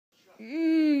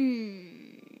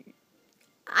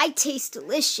I taste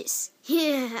delicious.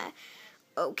 Yeah.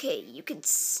 Okay, you can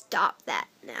stop that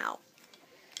now.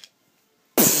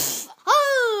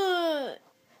 Ah!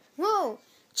 Whoa,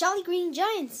 Jolly Green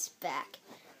Giant's back.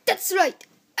 That's right,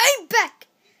 I'm back.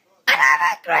 And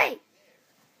I'm angry.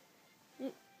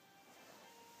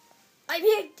 I'm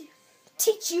here to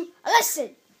teach you a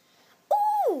lesson.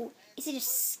 Ooh, is it a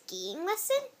skiing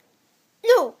lesson?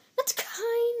 No, not the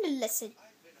kind of lesson.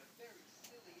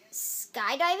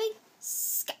 Skydiving?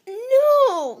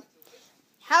 No.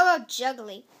 How about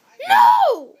juggling?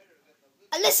 No.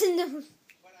 A lesson to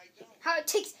how it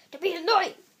takes to be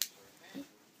annoying.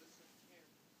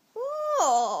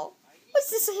 Oh,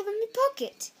 what's this I have in my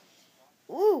pocket?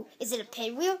 Ooh, is it a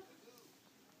pinwheel?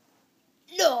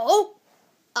 No.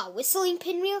 A whistling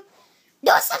pinwheel?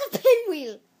 No, it's not a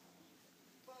pinwheel.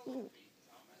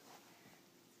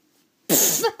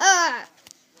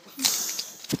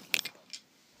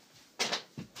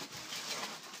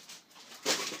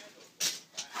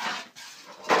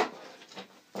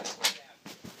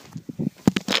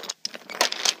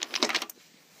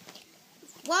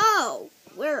 Wow,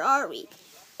 where are we?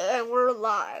 We're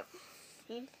alive.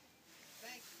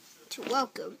 To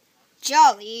welcome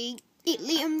Jolly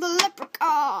Liam the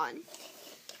leprechaun.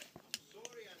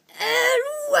 And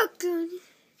welcome.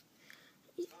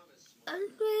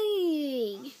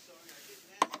 Annoying.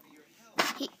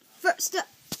 First up,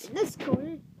 in this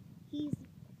corner, he's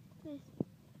in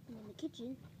the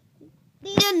kitchen.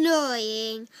 The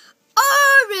annoying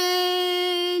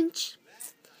orange.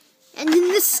 And in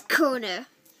this corner,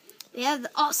 we have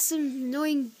the awesome,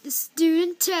 annoying dude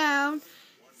in town,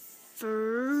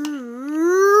 Fred.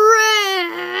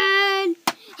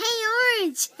 Hey,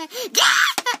 Orange.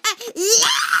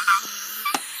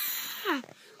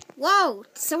 Whoa,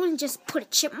 did someone just put a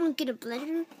chipmunk in a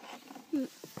blender?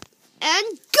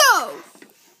 And go!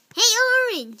 Hey,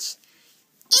 Orange.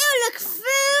 You look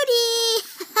fruity.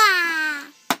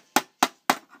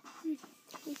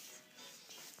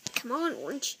 Come on,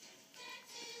 Orange.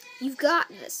 You've got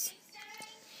this.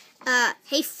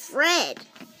 Hey, Fred.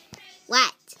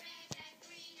 What?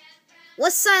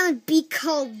 What's silent B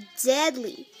called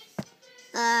deadly?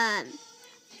 I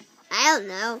don't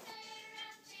know.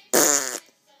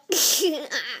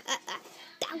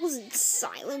 That wasn't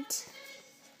silent.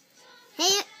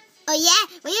 Hey, oh yeah?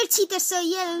 Well, your teeth are so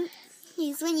yellow.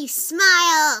 It's when you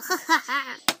smile.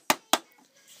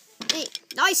 Hey,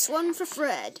 nice one for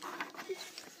Fred.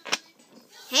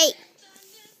 Hey,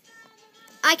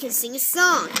 I can sing a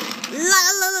song. La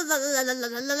la la la la la la la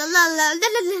la la la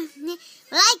la.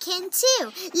 Well, I can too.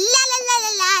 La la la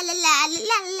la la la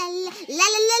la la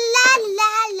la la la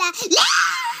la la.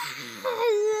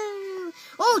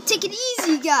 Oh, take it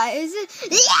easy, guys.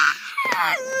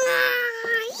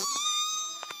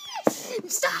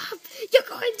 Stop! You're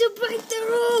going to break the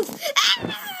roof.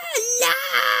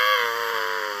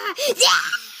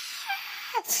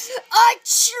 A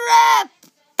trap.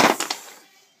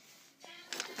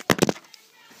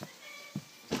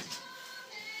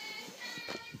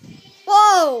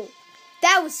 Whoa,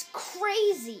 that was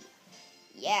crazy.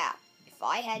 Yeah, if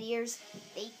I had ears,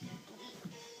 they'd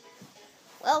bleed.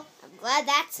 Well, I'm glad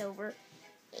that's over.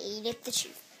 Ain't it the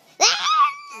truth?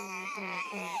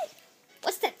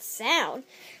 What's that sound?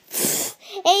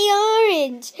 Hey,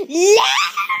 Orange.